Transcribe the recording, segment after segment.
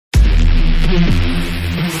Light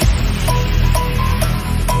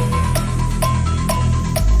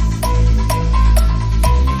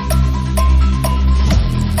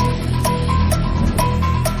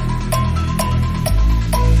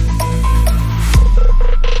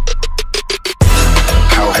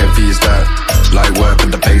work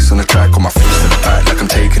with the bass on the track, on my face to the back like I'm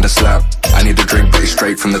taking a slap. I need a drink, but it's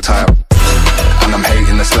straight from the tap. And I'm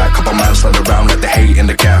hating the slack, couple man slide around like they hate in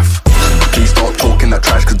the gaff. Please stop talking that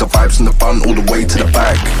trash, cause the vibes in the front all the way to the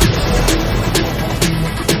back.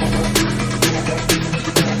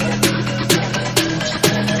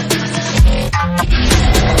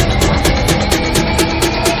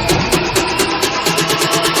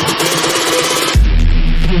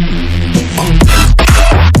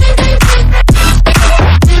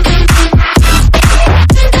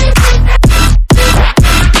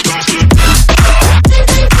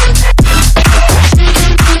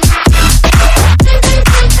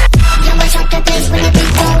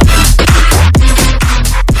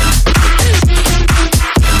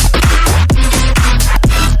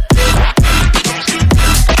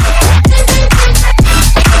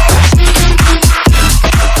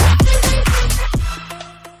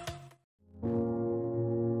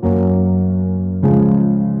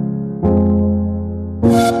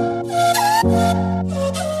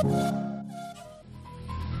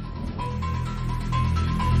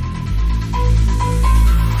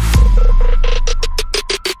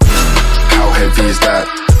 Is that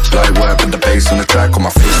light work with the bass on the track, on my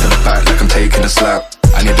face to the back like I'm taking a slap.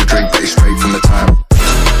 I need a drink, but it's straight from the tap.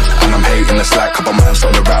 And I'm hating the slack, couple man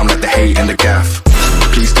slide around like they hate in the gaff.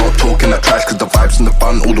 Please stop talking that trash, cause the vibes in the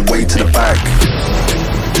front all the way to the back.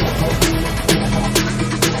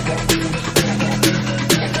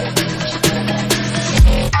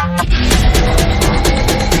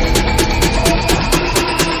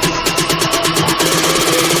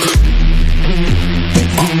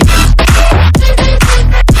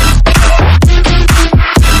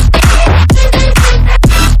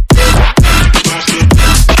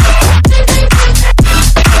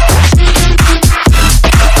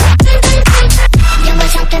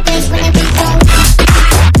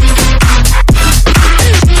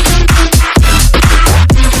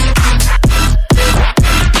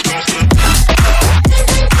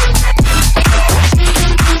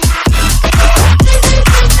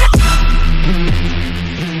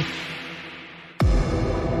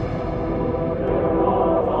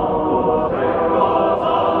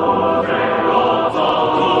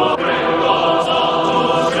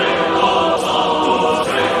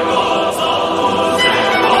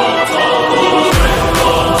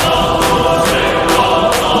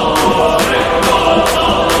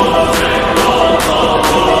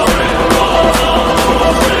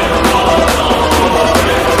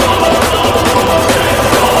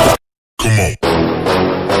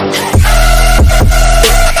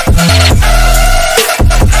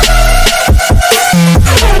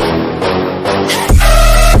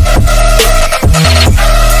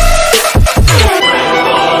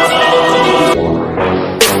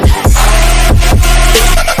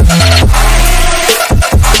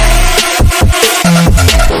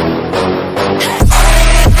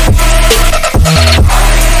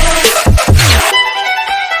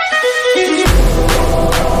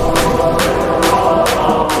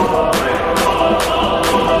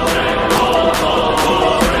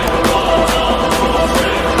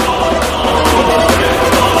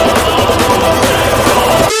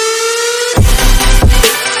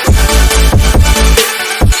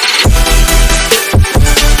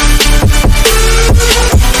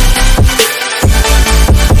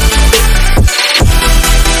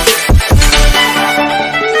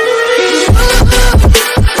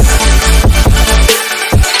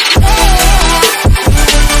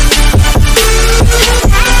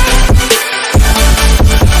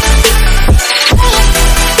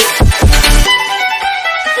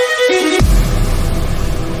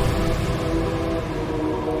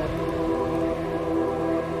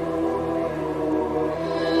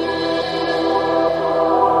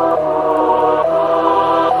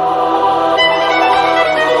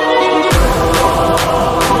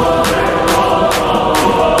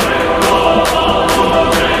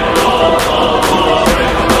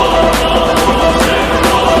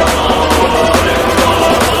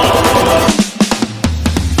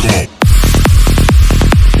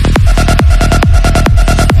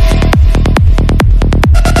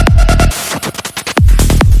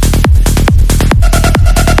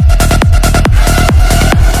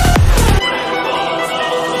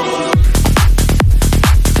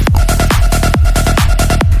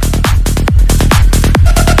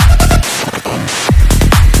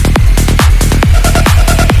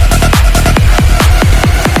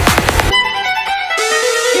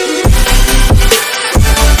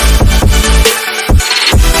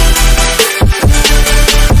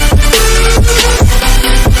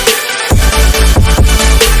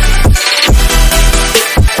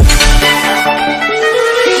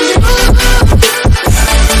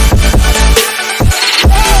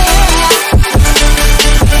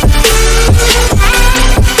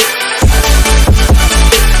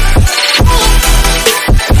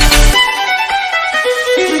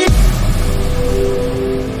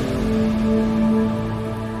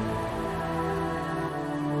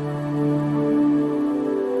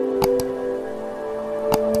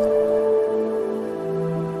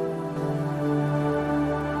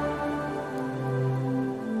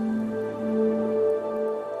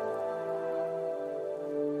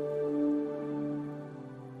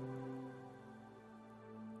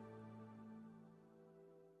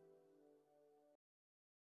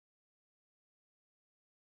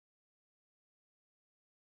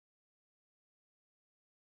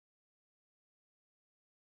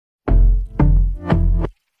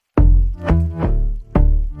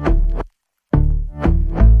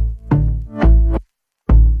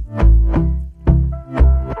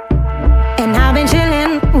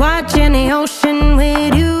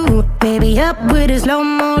 the slow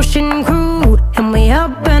motion crew, and we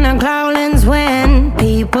up in our growlings when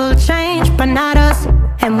people change, but not us.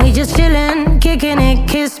 And we just chillin', kicking it,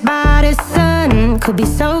 kissed by the sun. Could be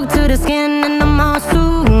soaked to the skin